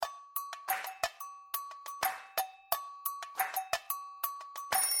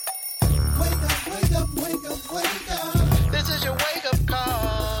This is your wake up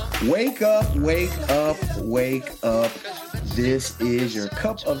call. Wake up, wake up, wake up. This is your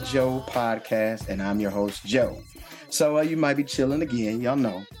Cup of Joe podcast, and I'm your host, Joe. So you might be chilling again. Y'all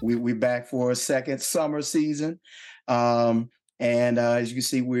know we back for a second summer season. And as you can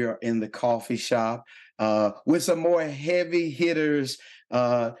see, we are in the coffee shop with some more heavy hitters,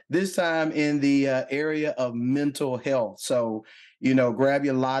 this time in the area of mental health. So, grab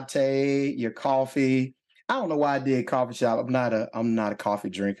your latte, your coffee. I don't know why I did coffee shop. I'm not a coffee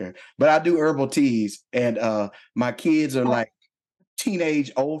drinker, but I do herbal teas. And my kids are like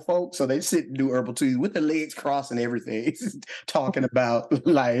teenage old folks, so they sit and do herbal teas with their legs crossed and everything, talking about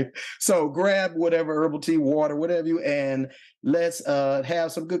life. So grab whatever herbal tea, water, whatever and let's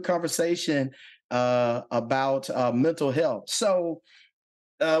have some good conversation about mental health. So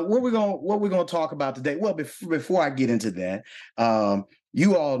what we're gonna talk about today? Well, before I get into that,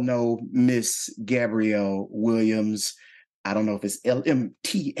 you all know Miss Gabrielle Williams. I don't know if it's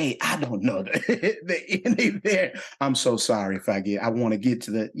LMTA. I don't know the N there. I'm so sorry if I want to get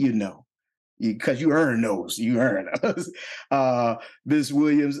to the, because you earn those. You earn those. Miss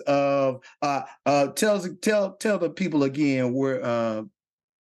Williams tell the people again where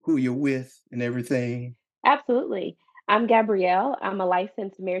who you're with and everything. Absolutely. I'm Gabrielle. I'm a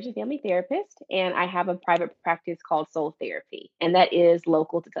licensed marriage and family therapist, and I have a private practice called Soul Therapy, and that is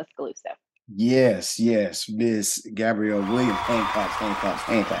local to Tuscaloosa. Yes, Miss Gabrielle Williams,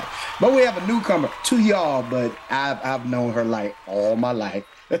 Hancock. But we have a newcomer to y'all, but I've known her like all my life.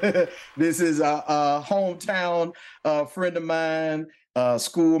 This is a hometown friend of mine,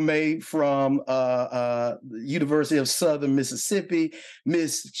 schoolmate from University of Southern Mississippi,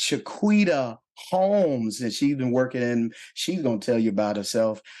 Miss Shaquita Holmes, and she's been working in, she's going to tell you about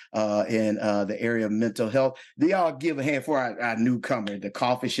herself in the area of mental health. They all give a hand for our newcomer, the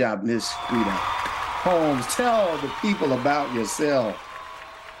coffee shop, Miss Shaquita Holmes. Tell the people about yourself.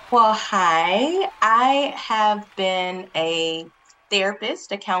 Well, hi. I have been a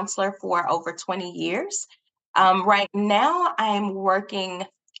therapist, a counselor for over 20 years. Right now, I'm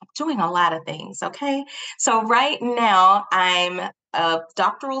doing a lot of things, okay? So right now, I'm a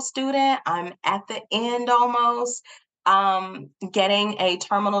doctoral student. I'm at the end almost, getting a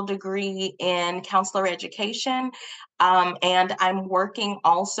terminal degree in counselor education. And I'm working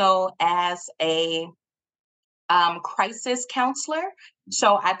also as a crisis counselor.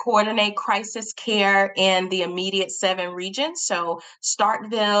 So I coordinate crisis care in the immediate 7 regions, so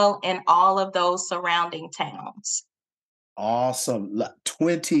Starkville and all of those surrounding towns. Awesome.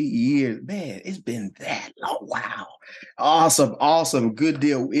 20 years. Man, it's been that long. Wow. Awesome. Good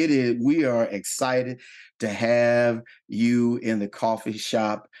deal. It is. We are excited to have you in the coffee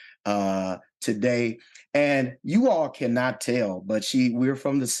shop today. And you all cannot tell, but we're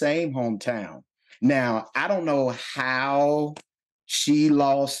from the same hometown. Now, I don't know how she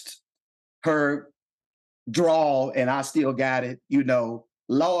lost her draw and I still got it.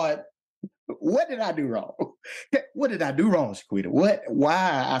 Lord, what did I do wrong? What did I do wrong, Shaquita?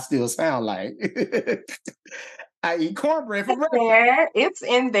 Why I still sound like I eat cornbread for breakfast? It's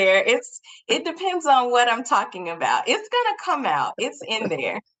in there. It depends on what I'm talking about. It's gonna come out. It's in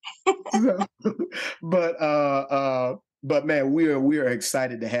there. But man, we are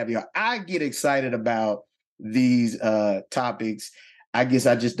excited to have you. I get excited about these topics. I guess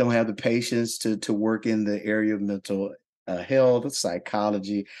I just don't have the patience to work in the area of mental health,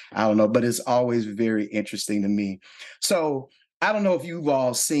 psychology. I don't know, but it's always very interesting to me. So I don't know if you've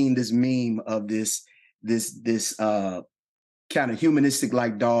all seen this meme of this kind of humanistic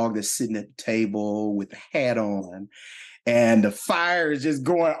like dog that's sitting at the table with the hat on, and the fire is just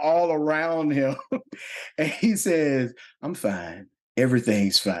going all around him. And he says, "I'm fine.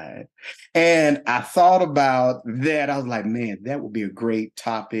 Everything's fine." And I thought about that. I was like, man, that would be a great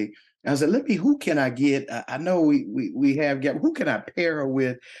topic. And I said, who can I get? I know we have, who can I pair her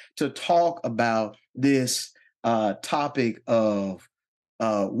with to talk about this topic of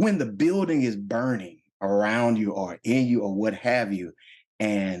when the building is burning around you or in you or what have you.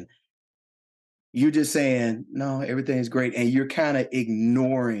 And you're just saying, no, everything's great. And you're kind of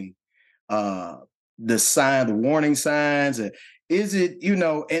ignoring the warning signs. Is it,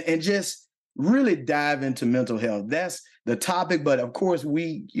 and just really dive into mental health. That's the topic. But of course,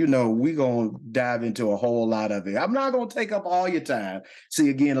 we're going to dive into a whole lot of it. I'm not going to take up all your time. See,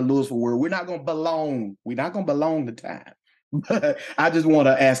 again, a Louisville word. We're not going to belong. We're not going to belong the time. But I just want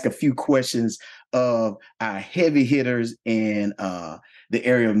to ask a few questions of our heavy hitters in the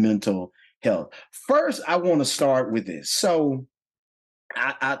area of mental health. First, I want to start with this. So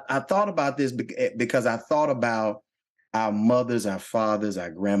I thought about this because I thought about our mothers, our fathers,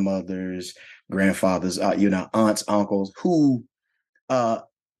 our grandmothers, grandfathers, aunts, uncles, who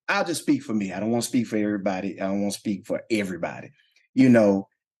I'll just speak for me. I don't want to speak for everybody. I don't want to speak for everybody. You know,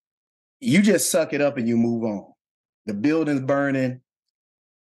 you just suck it up and you move on. The building's burning.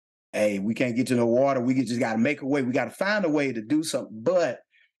 Hey, we can't get to no water. We just got to make a way. We got to find a way to do something. But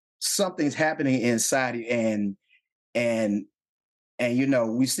something's happening inside you, and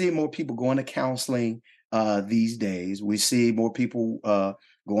we see more people going to counseling these days. We see more people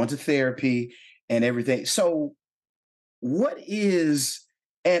going to therapy and everything. So, what is?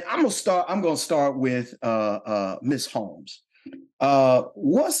 And I'm gonna start with Miss Holmes.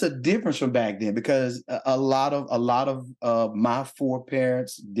 What's the difference from back then? Because a lot of my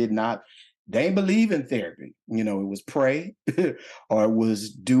foreparents did not. They didn't believe in therapy. It was pray or it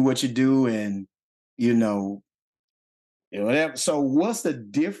was do what you do, and you know whatever. So what's the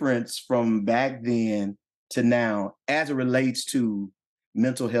difference from back then to now as it relates to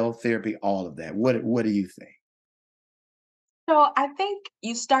mental health therapy, all of that? What do you think? So I think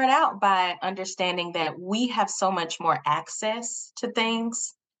you start out by understanding that we have so much more access to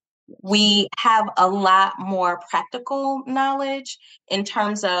things. We have a lot more practical knowledge in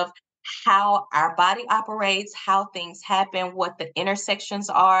terms of how our body operates, how things happen, what the intersections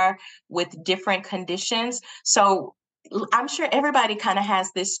are with different conditions. So I'm sure everybody kind of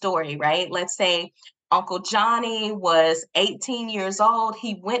has this story, right? Let's say Uncle Johnny was 18 years old.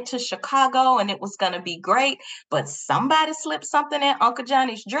 He went to Chicago and it was going to be great, but somebody slipped something in Uncle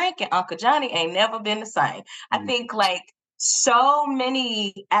Johnny's drink and Uncle Johnny ain't never been the same. I think like so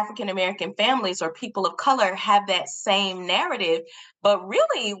many African American families or people of color have that same narrative. But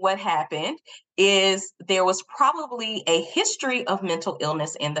really, what happened is there was probably a history of mental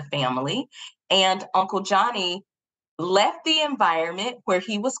illness in the family, and Uncle Johnny left the environment where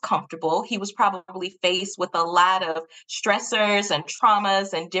he was comfortable. He was probably faced with a lot of stressors and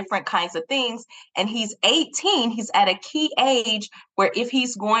traumas and different kinds of things. And he's 18, he's at a key age where if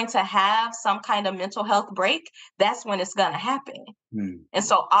he's going to have some kind of mental health break, that's when it's going to happen. And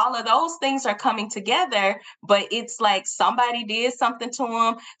so all of those things are coming together, but it's like somebody did something to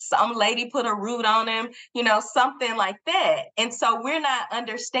him, some lady put a root on him, something like that. And so we're not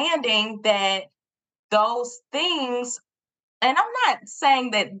understanding that those things, and I'm not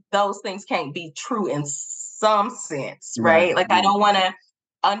saying that those things can't be true in some sense, Right. right? Like, I don't want to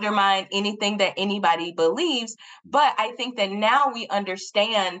undermine anything that anybody believes, but I think that now we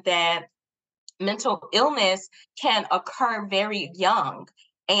understand that mental illness can occur very young.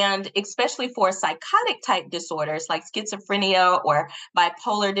 And especially for psychotic type disorders like schizophrenia or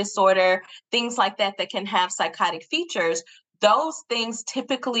bipolar disorder, things like that that can have psychotic features, those things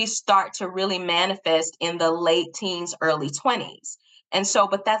typically start to really manifest in the late teens, early 20s. And so,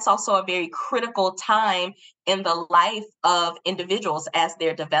 but that's also a very critical time in the life of individuals as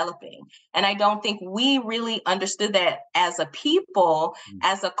they're developing. And I don't think we really understood that as a people,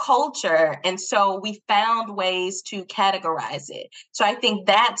 as a culture. And so we found ways to categorize it. So I think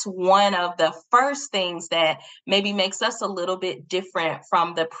that's one of the first things that maybe makes us a little bit different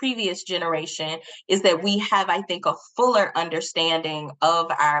from the previous generation is that we have, I think, a fuller understanding of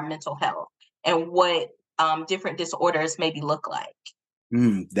our mental health and what different disorders maybe look like.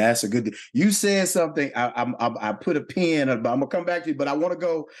 That's a good. You said something. I put a pin. I'm gonna come back to you, but I want to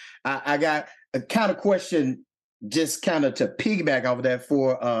go. I got a kind of question, just kind of to piggyback off of that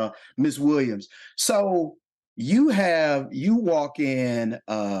for Miss Williams. So you walk in.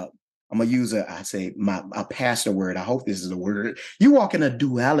 I'm gonna use a pastor word. I hope this is a word. You walk in a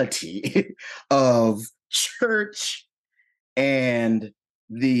duality of church and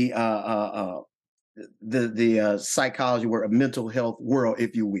the psychology world, mental health world,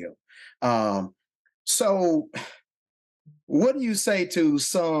 if you will. So, what do you say to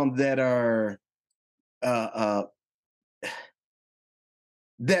some that are uh,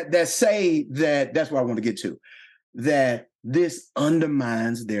 that say that that's what I want to get to, that this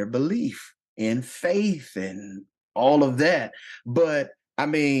undermines their belief in faith and all of that? But I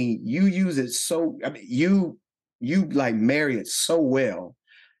mean, you use it so. I mean, you like marry it so well.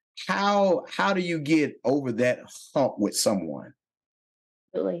 How do you get over that hump with someone?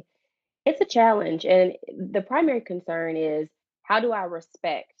 Absolutely. It's a challenge. And the primary concern is how do I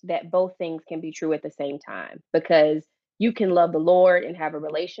respect that both things can be true at the same time? Because you can love the Lord and have a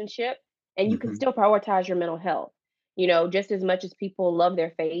relationship, and you can Mhm. still prioritize your mental health. Just as much as people love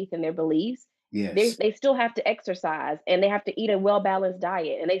their faith and their beliefs, Yes. they still have to exercise and they have to eat a well balanced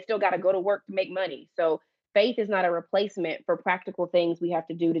diet and they still got to go to work to make money. So, faith is not a replacement for practical things we have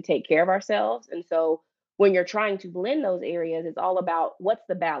to do to take care of ourselves. And so, when you're trying to blend those areas, it's all about what's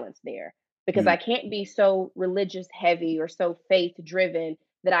the balance there. because Mm. I can't be so religious heavy or so faith driven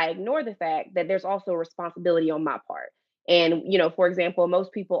that I ignore the fact that there's also a responsibility on my part. And, for example,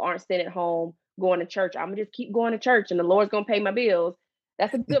 most people aren't sitting at home going to church. I'm going to just keep going to church and the Lord's going to pay my bills.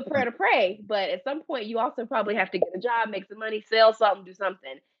 That's a good prayer to pray. But at some point, you also probably have to get a job, make some money, sell something, do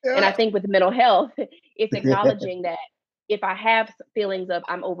something. And I Yeah. think with mental health, it's acknowledging that if I have feelings of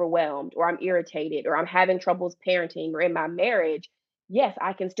I'm overwhelmed or I'm irritated or I'm having troubles parenting or in my marriage, yes,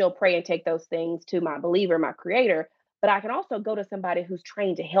 I can still pray and take those things to my believer, my creator, but I can also go to somebody who's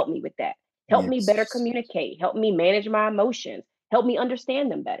trained to help me with that. Help me better Yes. communicate, help me manage my emotions, help me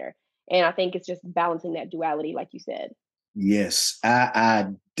understand them better. And I think it's just balancing that duality, like you said. Yes. I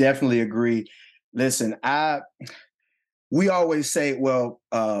definitely agree. Listen, we always say, well,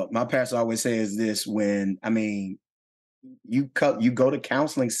 my pastor always says this when, I mean, you go to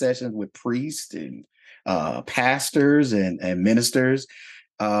counseling sessions with priests and pastors and ministers.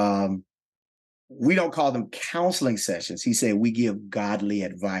 Um, we don't call them counseling sessions. He said we give godly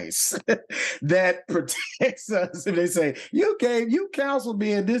advice that protects us. And they say, you counseled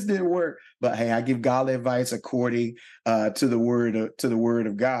me and this didn't work. But hey, I give godly advice according to the word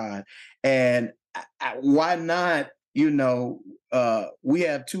of God. And why not? We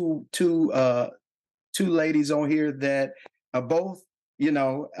have two ladies on here that both,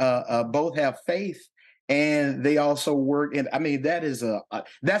 both have faith, and they also work. And I mean, that's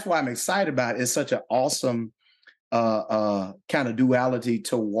why I'm excited about it. It's such an awesome kind of duality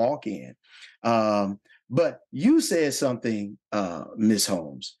to walk in. But you said something, Miss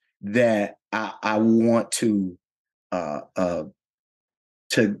Holmes, that I want uh, uh,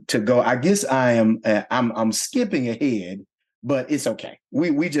 to go. I guess I'm skipping ahead, but it's okay.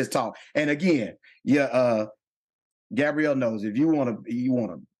 We just talk. And again, yeah, Gabrielle knows if you want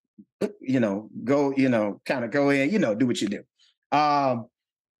to, go, kind of go in, do what you do.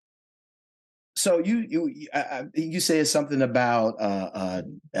 So you said something about I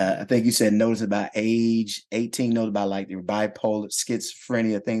think you said notice about age 18, notice about like your bipolar,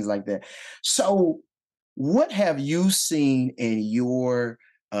 schizophrenia, things like that. So what have you seen in your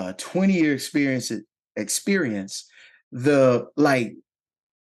 20-year experience, the like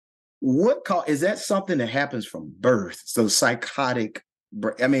is that something that happens from birth? So psychotic,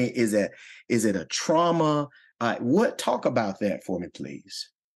 I mean, is it a trauma? Talk about that for me, please.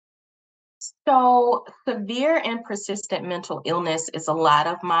 So, severe and persistent mental illness is a lot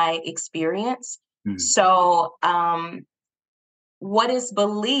of my experience. Mhm. So, what is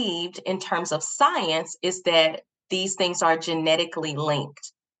believed in terms of science is that these things are genetically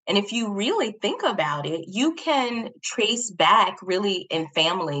linked. And if you really think about it, you can trace back really in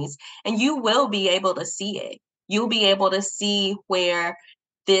families and you will be able to see it. You'll be able to see where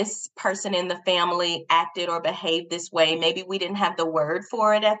this person in the family acted or behaved this way. Maybe we didn't have the word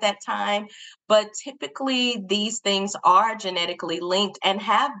for it at that time, but typically these things are genetically linked and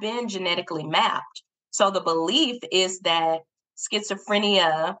have been genetically mapped. So the belief is that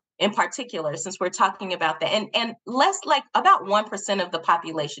schizophrenia in particular, since we're talking about that, and less like about 1% of the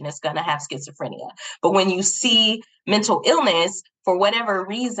population is going to have schizophrenia. But when you see mental illness, for whatever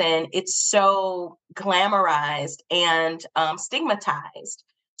reason, it's so glamorized and stigmatized.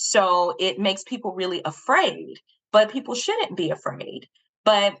 So it makes people really afraid, but people shouldn't be afraid.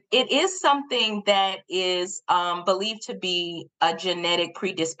 But it is something that is believed to be a genetic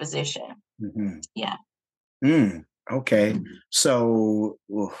predisposition. Mm-hmm. Yeah. Okay. So,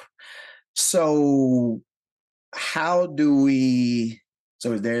 so how do we?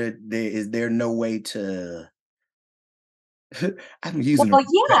 So is there no way to? I'm using the Well,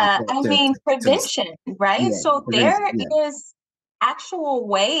 wrong yeah, term I mean, to prevention, right? yeah, So prevention. there Yeah. is actual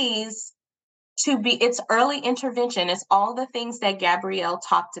ways to be, it's early intervention. It's all the things that Gabrielle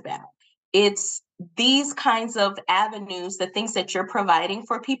talked about. It's these kinds of avenues, the things that you're providing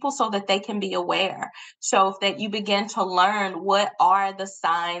for people so that they can be aware. So that you begin to learn what are the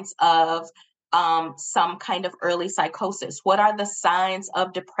signs of some kind of early psychosis. What are the signs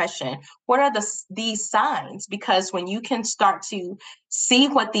of depression? What are these signs? Because when you can start to see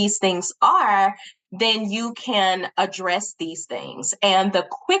what these things are, then you can address these things. And the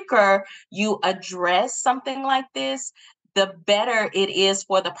quicker you address something like this, the better it is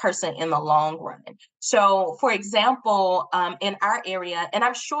for the person in the long run. So, for example, in our area, and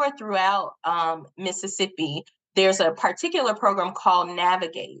I'm sure throughout Mississippi, there's a particular program called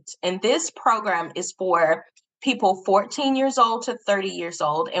Navigate. And this program is for people 14 years old to 30 years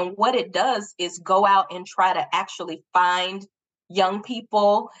old. And what it does is go out and try to actually find young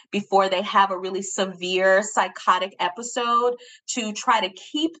people before they have a really severe psychotic episode, to try to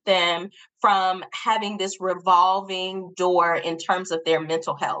keep them from having this revolving door in terms of their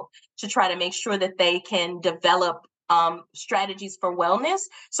mental health, to try to make sure that they can develop strategies for wellness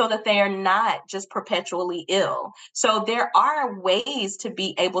so that they are not just perpetually ill. So there are ways to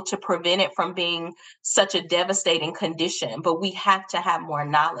be able to prevent it from being such a devastating condition, but we have to have more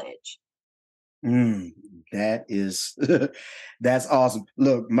knowledge. That is that's awesome.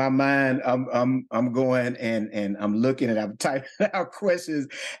 Look, my mind, I'm going and I'm looking at, I'm typing out questions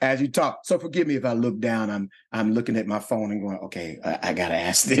as you talk. So forgive me if I look down. I'm looking at my phone and going, okay, I gotta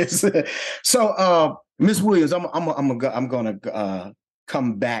ask this. So Miss Williams, I'm gonna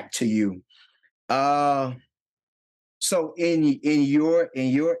come back to you. So in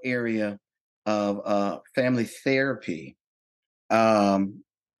your area of family therapy, um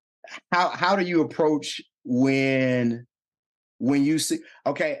how do you approach when you see,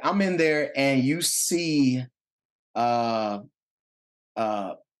 okay, I'm in there and you see uh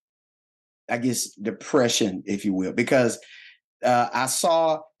uh I guess depression, if you will, because I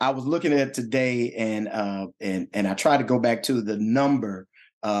was looking at it today, and I tried to go back to the number,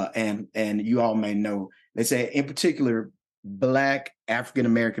 and you all may know, they say in particular Black African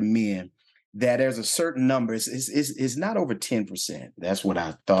American men, that there's a certain number. It's not over 10%. That's what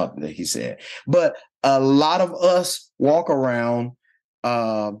I thought that he said. But a lot of us walk around,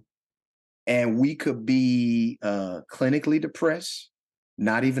 uh, and we could be clinically depressed,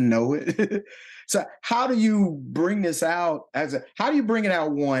 not even know it. So how do you bring this out how do you bring it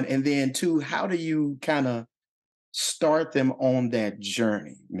out, one, and then two, how do you kind of start them on that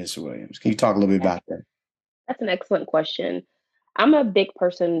journey, Miss Williams? Can you talk a little bit about that? That's an excellent question. I'm a big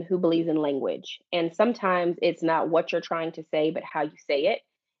person who believes in language, and sometimes it's not what you're trying to say, but how you say it.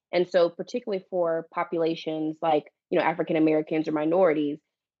 And so, particularly for populations like, African Americans or minorities,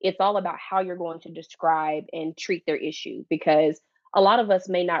 it's all about how you're going to describe and treat their issue, because a lot of us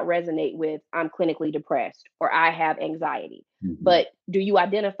may not resonate with "I'm clinically depressed" or "I have anxiety." Mhm. But do you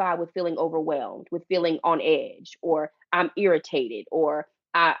identify with feeling overwhelmed, with feeling on edge, or "I'm irritated," or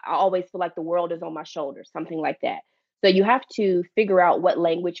I always feel like the world is on my shoulders, something like that. So you have to figure out what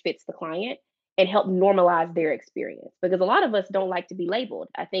language fits the client and help normalize their experience, because a lot of us don't like to be labeled.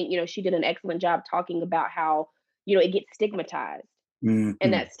 I think, she did an excellent job talking about how, it gets stigmatized. And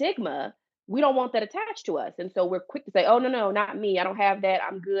Mhm. that stigma, we don't want that attached to us. And so we're quick to say, oh, no, no, not me. I don't have that.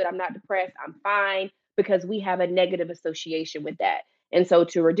 I'm good. I'm not depressed. I'm fine, because we have a negative association with that. And so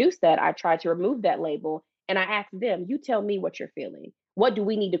to reduce that, I try to remove that label and I ask them, you tell me what you're feeling. What do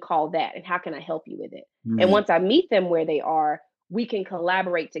we need to call that? And how can I help you with it? And Mhm. once I meet them where they are, we can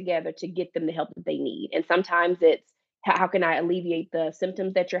collaborate together to get them the help that they need. And sometimes it's, how can I alleviate the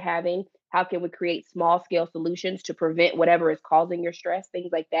symptoms that you're having? How can we create small scale solutions to prevent whatever is causing your stress,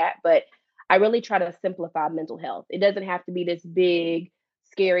 things like that. But I really try to simplify mental health. It doesn't have to be this big,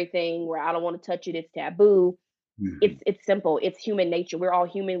 scary thing where I don't want to touch it, it's taboo. Mhm. It's simple. It's human nature. We're all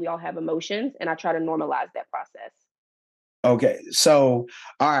human. We all have emotions, and I try to normalize that process. Okay, so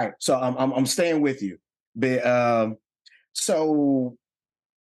all right, so I'm staying with you, but so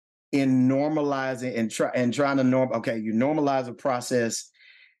in normalizing and trying to okay, you normalize a process.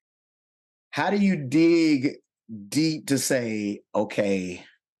 How do you dig deep to say, okay,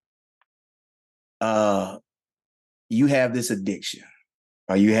 uh, you have this addiction,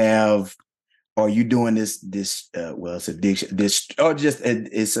 or or you doing well, it's addiction, this, or just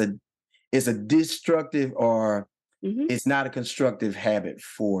it's a destructive, or Hmm. it's not a constructive habit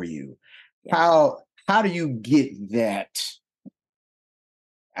for you. Yeah. How do you get that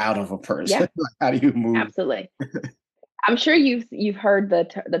out of a Yeah. person? Like, how do you move? Absolutely. I'm sure you've heard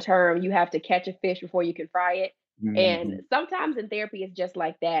the term, "You have to catch a fish before you can fry it." And Mhm. sometimes in therapy it's just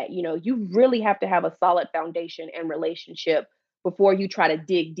like that. You really have to have a solid foundation and relationship before you try to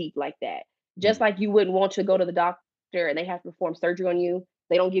dig deep like that. Just Mhm. like you wouldn't want to go to the doctor and they have to perform surgery on you.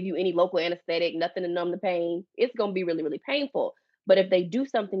 They don't give you any local anesthetic, nothing to numb the pain. It's going to be really, really painful. But if they do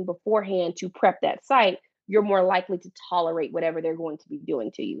something beforehand to prep that site, you're more likely to tolerate whatever they're going to be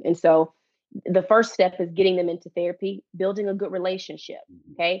doing to you. And so the first step is getting them into therapy, building a good relationship.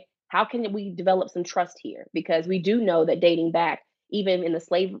 Okay. How can we develop some trust here? Because we do know that dating back, even in the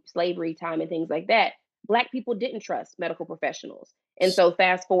slavery time and things like that, Black people didn't trust medical professionals. And so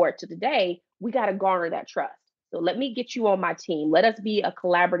fast forward to today, we got to garner that trust. So let me get you on my team. Let us be a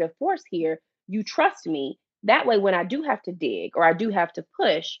collaborative force here. You trust me. That way, when I do have to dig or I do have to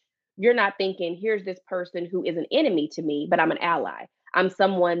push, you're not thinking, here's this person who is an enemy to me, but I'm an ally. I'm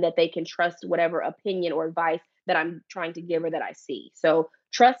someone that they can trust whatever opinion or advice that I'm trying to give or that I see. So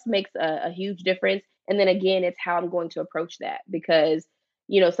trust makes a huge difference. And then again, it's how I'm going to approach that, because,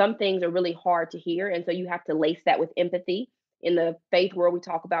 some things are really hard to hear. And so you have to lace that with empathy. In the faith world, we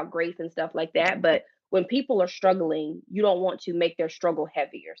talk about grace and stuff like that. But when people are struggling, you don't want to make their struggle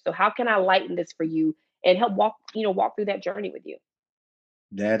heavier. So how can I lighten this for you and help walk through that journey with you?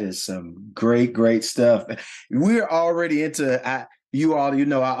 That is some great, great stuff. We're already into you all,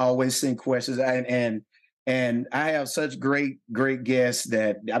 I always send questions, and I have such great, great guests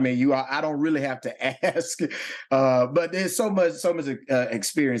that I don't really have to ask, but there's so much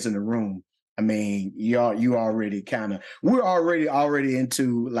experience in the room. You already we're already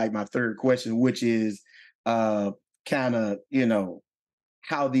into like my third question, which is kind of,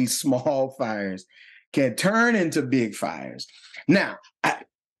 how these small fires can turn into big fires. Now,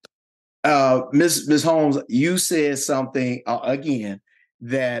 Miss Holmes, you said something again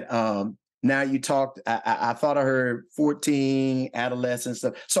that now you talked. I thought I heard 14 adolescent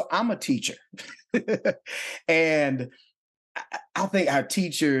stuff. So I'm a teacher, and I think our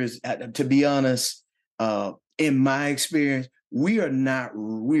teachers, to be honest, in my experience, we are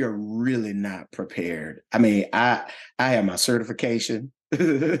really not prepared. I have my certification.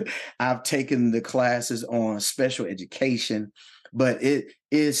 I've taken the classes on special education, but it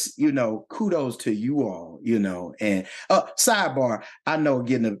is, kudos to you all, and sidebar, I know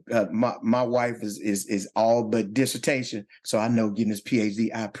getting my wife is all but dissertation. So I know getting this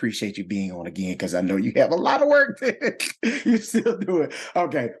PhD, I appreciate you being on again, because I know you have a lot of work. You still do it.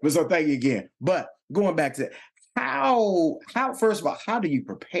 Okay. But so thank you again. But going back to how first of all, how do you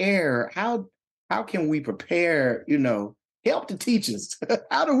prepare? How can we prepare, help the teachers?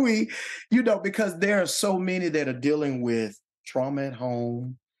 How do we, because there are so many that are dealing with trauma at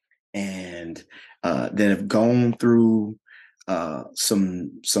home, and that have gone through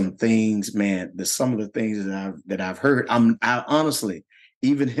some things, man. Some of the things that I've heard, I honestly,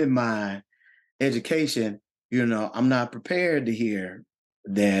 even in my education, I'm not prepared to hear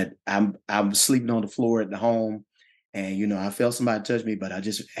that I'm sleeping on the floor at the home, and I felt somebody touch me, but I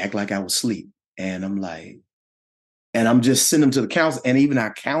just act like I was asleep, and I'm like, and I'm just sending them to the counselor, and even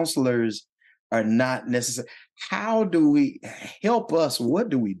our counselors are not necessary. How do we help us? What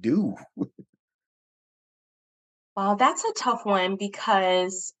do we do? Well, that's a tough one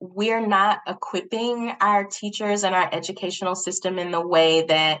because we're not equipping our teachers and our educational system in the way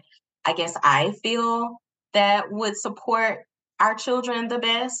that I guess I feel that would support our children the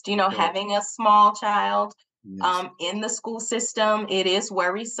best. Okay. Having a small child Yes. in the school system, it is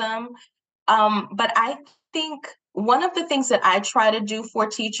worrisome. But I think one of the things that I try to do for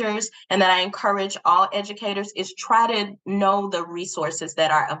teachers and that I encourage all educators is try to know the resources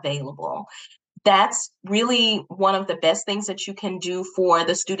that are available. That's really one of the best things that you can do for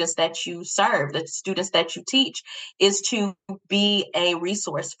the students that you serve, the students that you teach, is to be a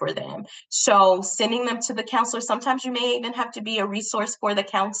resource for them. So sending them to the counselor, sometimes you may even have to be a resource for the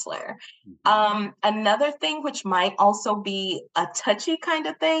counselor. Another thing, which might also be a touchy kind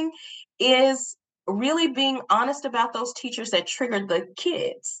of thing, is really being honest about those teachers that triggered the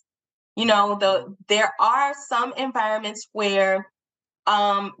kids. There are some environments where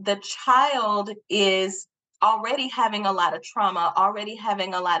the child is already having a lot of trauma, already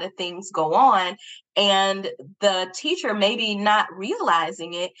having a lot of things go on, and the teacher, maybe not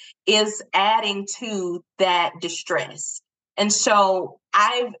realizing it, is adding to that distress. And so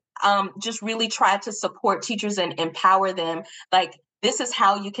I've just really tried to support teachers and empower them. Like, this is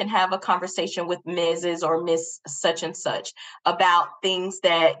how you can have a conversation with Mrs. or Miss such and such about things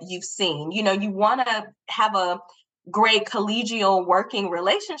that you've seen. You want to have a great collegial working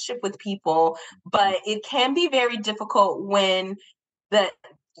relationship with people, but it can be very difficult when the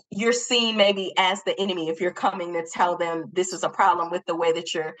you're seen maybe as the enemy if you're coming to tell them this is a problem with the way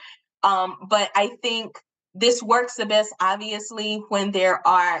that you're but I think this works the best, obviously, when there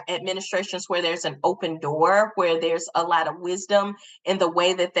are administrations where there's an open door, where there's a lot of wisdom in the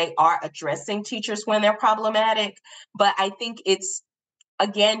way that they are addressing teachers when they're problematic. But I think it's,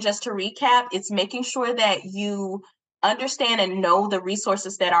 again, just to recap, it's making sure that you understand and know the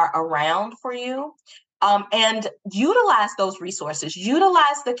resources that are around for you, and utilize those resources,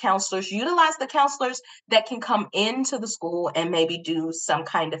 utilize the counselors that can come into the school and maybe do some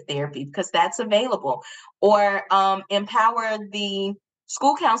kind of therapy, because that's available, or empower the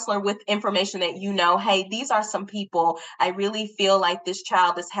school counselor with information that, hey, these are some people, I really feel like this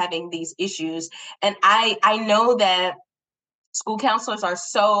child is having these issues. And I know that School counselors are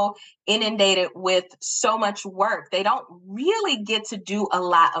so inundated with so much work. They don't really get to do a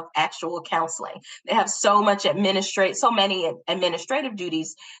lot of actual counseling. They have so many administrative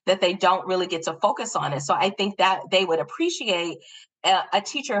duties that they don't really get to focus on it. So I think that they would appreciate a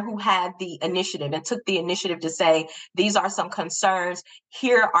teacher who had the initiative and took the initiative to say, these are some concerns.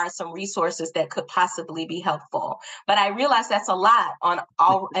 Here are some resources that could possibly be helpful. But I realize that's a lot on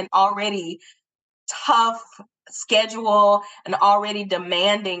an already tough schedule, an already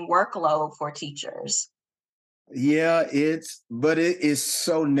demanding workload for teachers. Yeah, but it is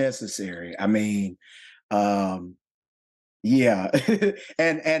so necessary. I mean, um, yeah,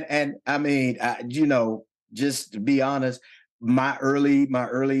 and I mean, just to be honest, my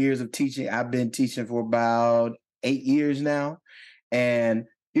early years of teaching, I've been teaching for about 8 years now, and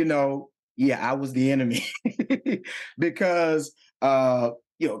yeah, I was the enemy because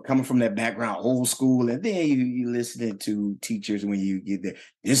coming from that background, old school, and then you listening to teachers when you get there,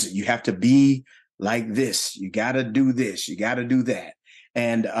 you have to be like this, you got to do this, you got to do that,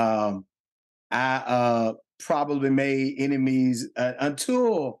 and I probably made enemies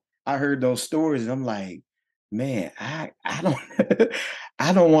until I heard those stories, and I'm like, man, I don't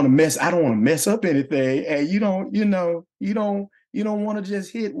I don't want to mess up anything, and you don't want to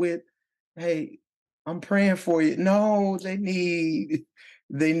just hit with, hey, I'm praying for you. No, they need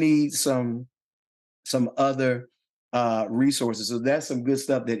some other resources. So that's some good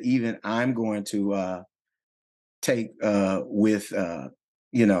stuff that even I'm going to take in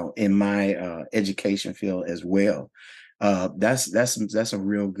my education field as well. That's some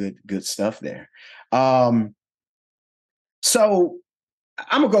real good stuff there. So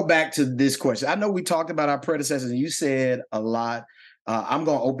I'm gonna go back to this question. I know we talked about our predecessors, and you said a lot. I'm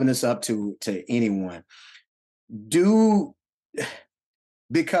gonna open this up to anyone. Do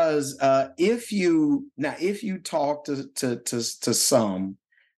Because if you talk to some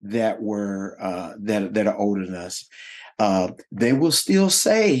that were that are older than us, they will still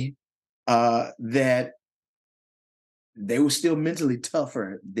say that they were still mentally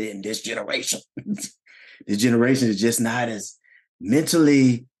tougher than this generation. This generation is just not as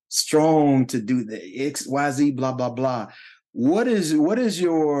mentally strong to do the XYZ blah blah blah. What is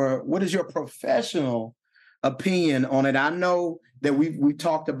your professional opinion on it? I know that we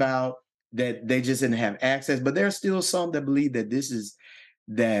talked about that they just didn't have access, but there are still some that believe that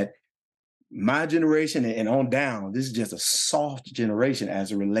that my generation and on down, this is just a soft generation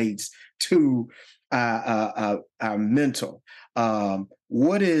as it relates to our mental. I'm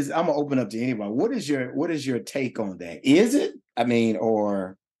gonna open up to anybody. What is your take on that? Is it? I mean,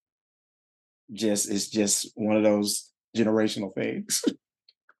 or it's just one of those generational things?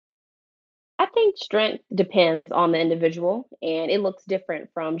 I think strength depends on the individual and it looks different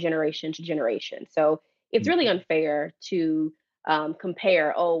from generation to generation. So it's really unfair to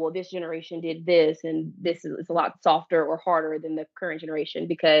compare, oh, well, this generation did this and this is a lot softer or harder than the current generation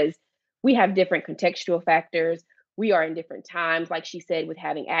because we have different contextual factors. We are in different times, like she said, with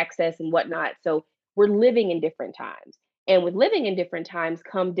having access and whatnot. So we're living in different times. And with living in different times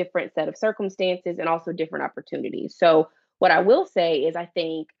come different set of circumstances and also different opportunities. So what I will say is I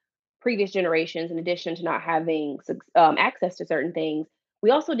think previous generations, in addition to not having access to certain things,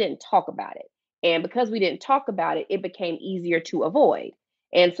 we also didn't talk about it. And because we didn't talk about it, it became easier to avoid.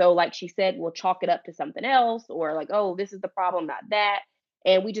 And so, like she said, we'll chalk it up to something else or like, oh, this is the problem, not that.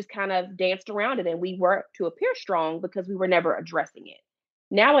 And we just kind of danced around it and we worked to appear strong because we were never addressing it.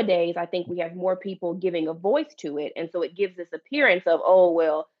 Nowadays, I think we have more people giving a voice to it. And so it gives this appearance of, oh,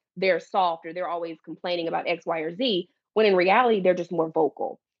 well, they're soft or they're always complaining about X, Y, or Z, when in reality, they're just more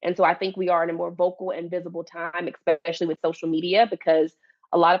vocal. And so I think we are in a more vocal and visible time, especially with social media, because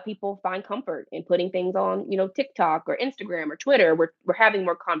a lot of people find comfort in putting things on, TikTok or Instagram or Twitter. We're having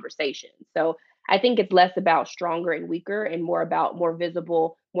more conversations. So I think it's less about stronger and weaker and more about more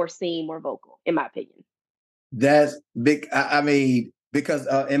visible, more seen, more vocal, in my opinion. That's big. I mean, because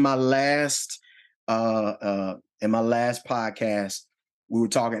in my last podcast, we were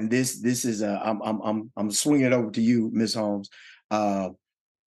talking. This is I'm swinging it over to you, Miss Holmes.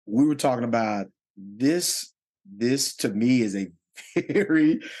 We were talking about this. This to me is a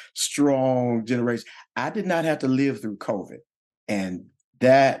very strong generation. I did not have to live through COVID, and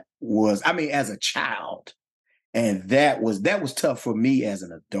that was, I mean, as a child. And that was tough for me as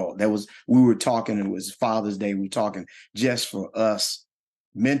an adult. We were talking, it was Father's Day. We were talking just for us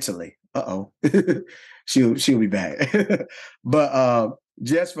mentally. Uh-oh. She'll be back. But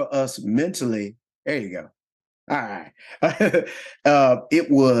just for us mentally, there you go. All right.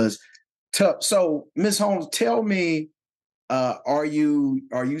 It was tough. So, Miss Holmes, tell me, are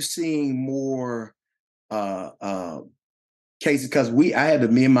you seeing more uh, uh, cases because I had to,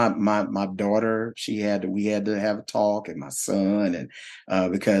 me and my daughter, we had to have a talk, and my son,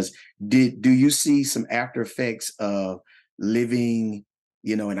 and because do you see some after effects of living,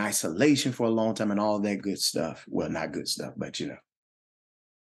 in isolation for a long time and all that good stuff? Well, not good stuff, but Yeah,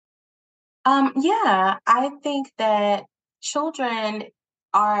 I think that children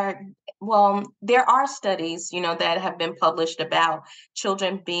are, well, there are studies, that have been published about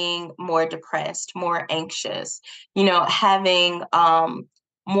children being more depressed, more anxious, having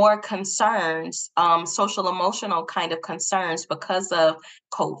more concerns, social emotional kind of concerns because of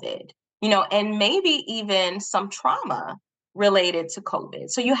COVID, and maybe even some trauma related to COVID.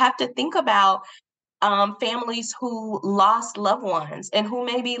 So you have to think about families who lost loved ones and who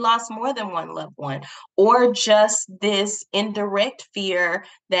maybe lost more than one loved one, or just this indirect fear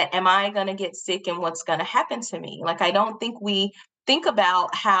that am I going to get sick and what's going to happen to me? Like, I don't think we think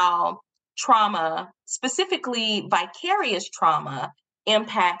about how trauma, specifically vicarious trauma,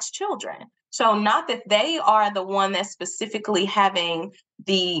 impacts children. So not that they are the one that's specifically having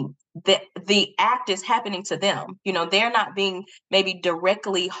the the act is happening to them. They're not being maybe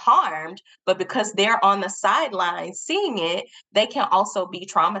directly harmed, but because they're on the sidelines seeing it, they can also be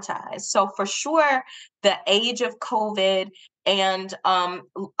traumatized. So for sure, the age of COVID and a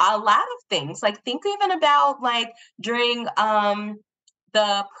lot of things, like think even about like during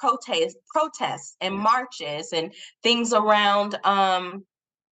the protests and marches and things around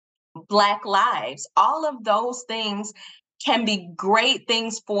Black lives, all of those things can be great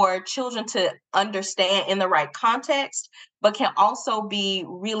things for children to understand in the right context, but can also be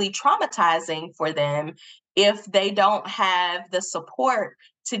really traumatizing for them if they don't have the support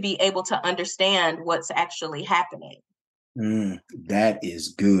to be able to understand what's actually happening. That is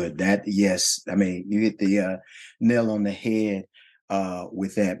good. That, yes, I mean, you hit the nail on the head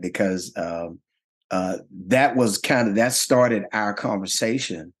with that, because that started our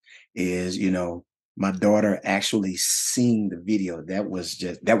conversation. Is my daughter actually seeing the video, that was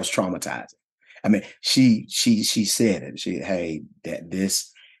traumatizing. I mean, she said it. Hey,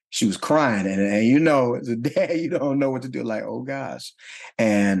 she was crying, and as a dad, you don't know what to do. Like, oh gosh,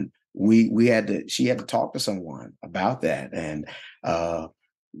 and she had to talk to someone about that, and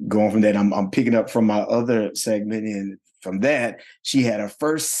going from that, I'm picking up from my other segment, and from that she had her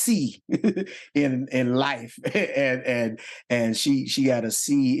first C in life, and she got a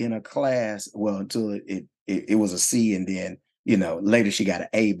C in a class, well, until it was a C, and then later she got an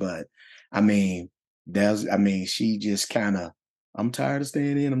A. But I mean, she just kind of, I'm tired of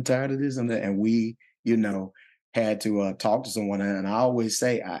staying in, I'm tired of this and that, and we had to talk to someone. And I always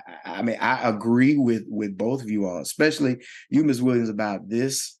say, I mean, I agree with both of you all, especially you, Ms. Williams, about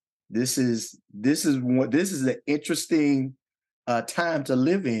this. This is an interesting time to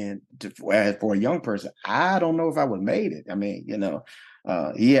live in for a young person. I don't know if I would have made it. I mean,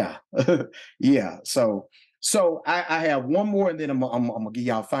 yeah, yeah. So I have one more, and then I'm gonna give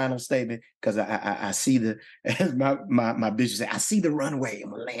y'all a final statement, because I see as my bishop said, I see the runway.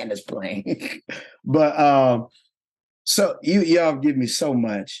 I'm gonna land this plane. But so y'all give me so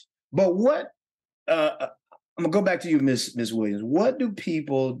much. But what I'm gonna go back to you, Miss Williams. What do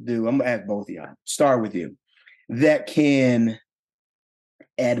people do? I'm gonna ask both of y'all. Start with you. That can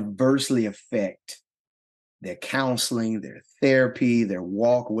adversely affect their counseling, their therapy, their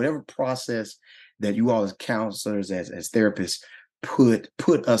walk, whatever process that you all as counselors, as therapists, put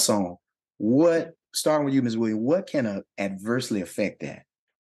us on. What, starting with you, Ms. Williams, what can adversely affect that?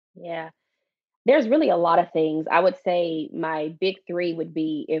 Yeah. There's really a lot of things. I would say my big 3 would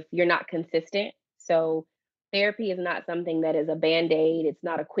be if you're not consistent. So, therapy is not something that is a Band-Aid, it's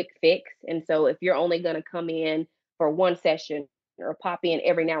not a quick fix, and so if you're only gonna come in for 1 session or pop in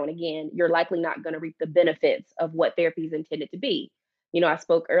every now and again, you're likely not gonna reap the benefits of what therapy is intended to be. I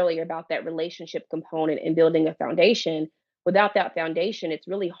spoke earlier about that relationship component and building a foundation. Without that foundation, it's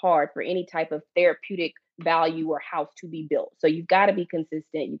really hard for any type of therapeutic value or house to be built. So, you've gotta be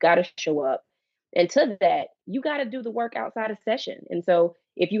consistent, you gotta show up, and to that, you got to do the work outside of session. And so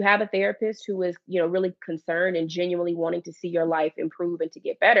if you have a therapist who is, really concerned and genuinely wanting to see your life improve and to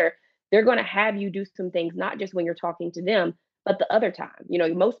get better, they're going to have you do some things, not just when you're talking to them, but the other time.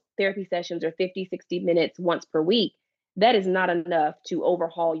 Most therapy sessions are 50, 60 minutes once per week. That is not enough to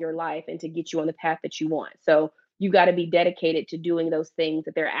overhaul your life and to get you on the path that you want. So you got to be dedicated to doing those things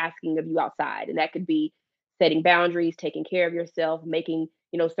that they're asking of you outside. And that could be setting boundaries, taking care of yourself, making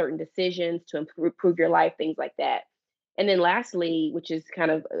certain decisions to improve your life, things like that. And then lastly, which is kind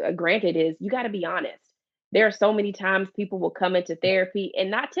of granted, is you got to be honest. There are so many times people will come into therapy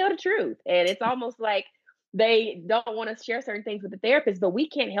and not tell the truth, and it's almost like they don't want to share certain things with the therapist, but we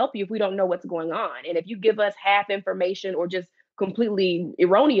can't help you if we don't know what's going on. And if you give us half information or just completely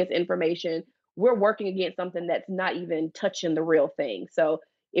erroneous information, we're working against something that's not even touching the real thing. So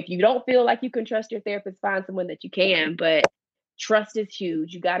if you don't feel like you can trust your therapist, find someone that you can. But trust is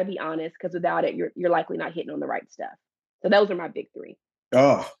huge. You got to be honest, because without it, you're likely not hitting on the right stuff. So those are my big three.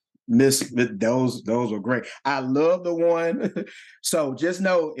 Oh, those were great. I love the one. So just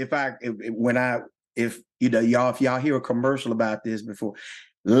know if you know y'all if y'all hear a commercial about this before,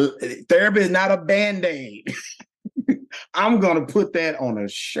 therapy is not a band-aid. I'm gonna put that on a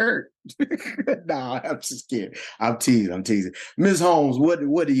shirt. No, I'm just kidding. I'm teasing. Ms. Holmes,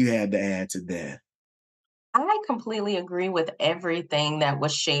 what do you have to add to that? I completely agree with everything that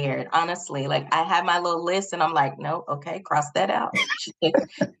was shared. Honestly, like I had my little list and I'm like, no, okay, cross that out. She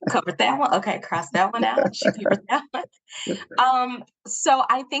covered that one. Okay, cross that one out. She covered that one. So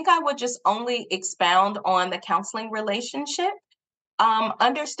I think I would just only expound on the counseling relationship,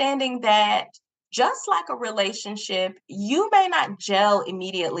 understanding that just like a relationship, you may not gel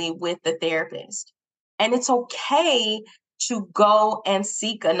immediately with the therapist. And it's okay to go and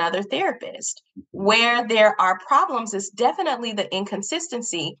seek another therapist. Where there are problems is definitely the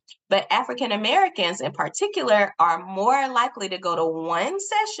inconsistency, but African Americans in particular are more likely to go to one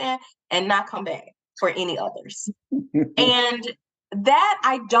session and not come back for any others. And that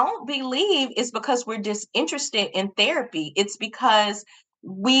I don't believe is because we're disinterested in therapy. It's because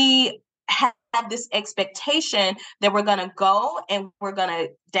we have this expectation that we're going to go and we're going to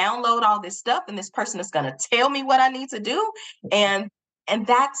download all this stuff and this person is going to tell me what I need to do. And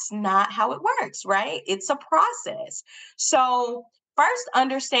that's not how it works, right? It's a process. So first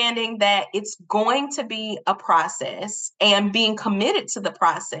understanding that it's going to be a process and being committed to the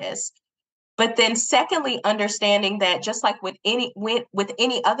process, but then secondly, understanding that just like with any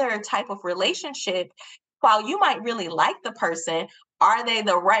other type of relationship, while you might really like the person, are they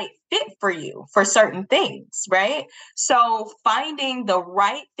the right fit for you for certain things, right? So finding the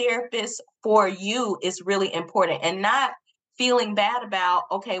right therapist for you is really important, and not feeling bad about,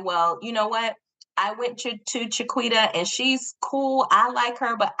 okay, well, you know what? I went to Chiquita and she's cool. I like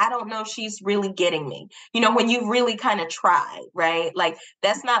her, but I don't know if she's really getting me. When you really kind of try, right? Like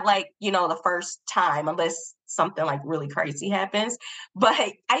that's not like, the first time, unless something like really crazy happens. But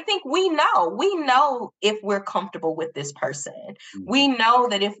I think we know if we're comfortable with this person. We know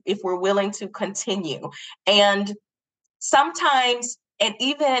that if we're willing to continue. And sometimes, and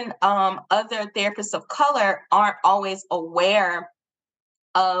even other therapists of color aren't always aware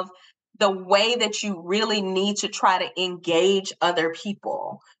of the way that you really need to try to engage other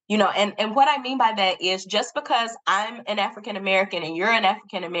people. And what I mean by that is, just because I'm an African American and you're an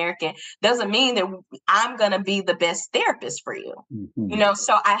African American doesn't mean that I'm going to be the best therapist for you.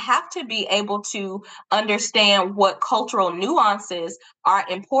 So I have to be able to understand what cultural nuances are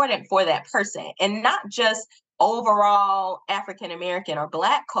important for that person, and not just overall African American or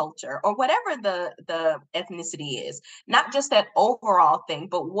Black culture or whatever the ethnicity is. Not just that overall thing,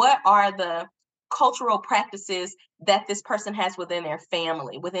 but what are the cultural practices that this person has within their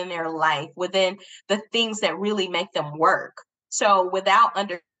family, within their life, within the things that really make them work. So without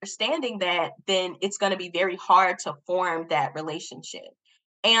understanding that, then it's going to be very hard to form that relationship.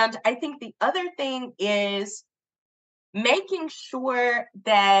 And I think the other thing is making sure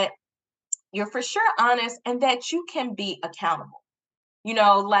that you're for sure honest and that you can be accountable.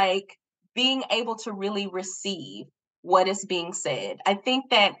 Like being able to really receive what is being said. I think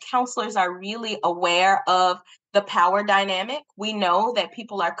that counselors are really aware of the power dynamic. We know that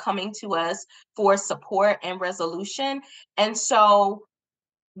people are coming to us for support and resolution. And so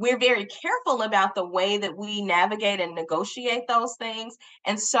we're very careful about the way that we navigate and negotiate those things.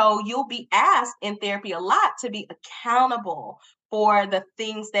 And so you'll be asked in therapy a lot to be accountable for the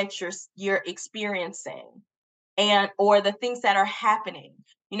things that you're experiencing, and or the things that are happening,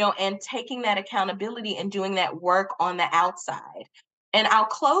 and taking that accountability and doing that work on the outside. And I'll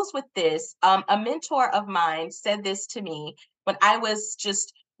close with this. A mentor of mine said this to me when I was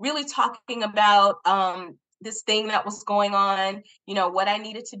just really talking about this thing that was going on, what I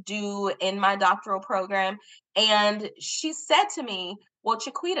needed to do in my doctoral program. And she said to me, well,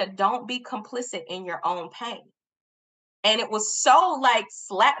 Chiquita, don't be complicit in your own pain. And it was so like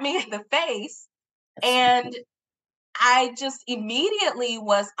slap me in the face. And I just immediately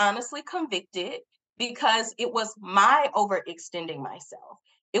was honestly convicted, because it was my overextending myself.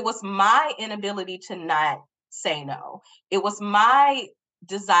 It was my inability to not say no. It was my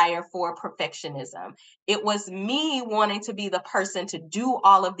desire for perfectionism. It was me wanting to be the person to do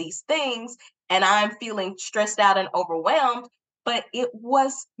all of these things, and I'm feeling stressed out and overwhelmed, but it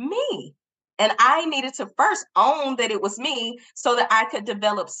was me. And I needed to first own that it was me so that I could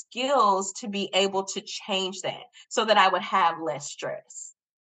develop skills to be able to change that so that I would have less stress.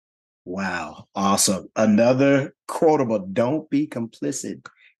 Wow. Awesome. Another quotable, don't be complicit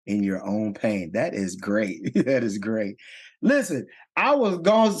in your own pain. That is great. That is great. Listen, I was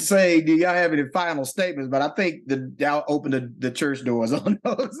going to say, do y'all have any final statements? But I think I'll open the church doors on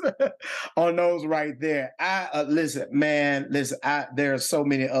those, on those right there. Listen, man, listen, there are so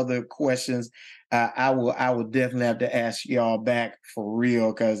many other questions. I will definitely have to ask y'all back for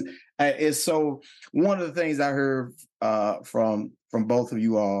real, because it's so, one of the things I heard from both of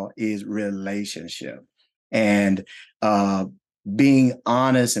you all is relationship, and being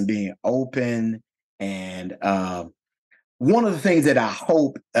honest and being open. And one of the things that I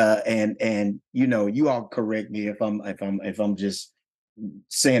hope, and you all correct me if I'm just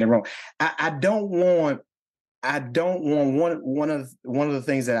saying it wrong. I don't want one of the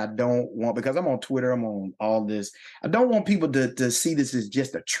things that I don't want, because I'm on Twitter, I'm on all this. I don't want people to see this as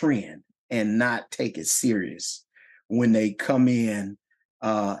just a trend and not take it serious when they come in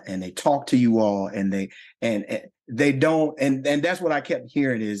and they talk to you all, and they don't, and that's what I kept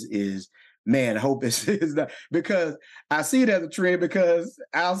hearing is man, I hope is not, because I see it as a trend, because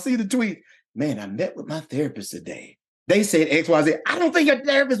I'll see the tweet, man, I met with my therapist today. They said XYZ. I don't think your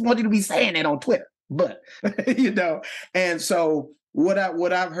therapist wants you to be saying that on Twitter. But and so what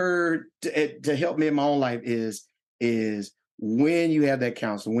I've heard to help me in my own life is when you have that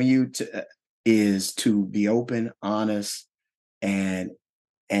counsel, when is to be open, honest, and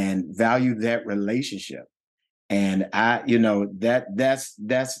value that relationship. And that's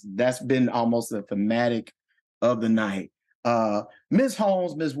been almost the thematic of the night. Ms.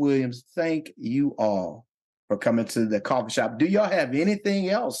 Holmes, Ms. Williams, thank you all for coming to the coffee shop. Do y'all have anything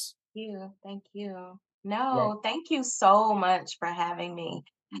else? Thank you. No, thank you so much for having me,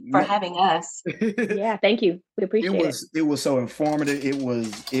 for having us. Yeah, thank you. We appreciate it. It was so informative. It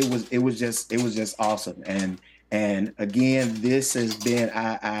was just awesome. And again, this has been,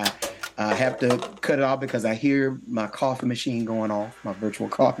 I have to cut it off because I hear my coffee machine going off, my virtual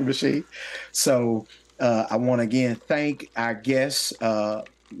coffee machine. So I want to again thank our guests,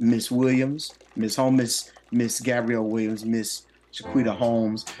 Miss Williams, Miss Holmes, Miss Gabrielle Williams, Miss Shaquita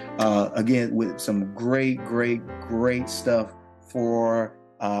Holmes, again with some great stuff for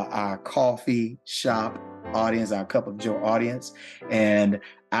our coffee shop audience, our Cup of Joe audience. And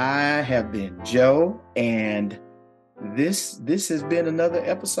I have been Joe, and this has been another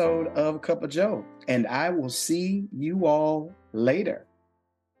episode of Cup of Joe, and I will see you all later.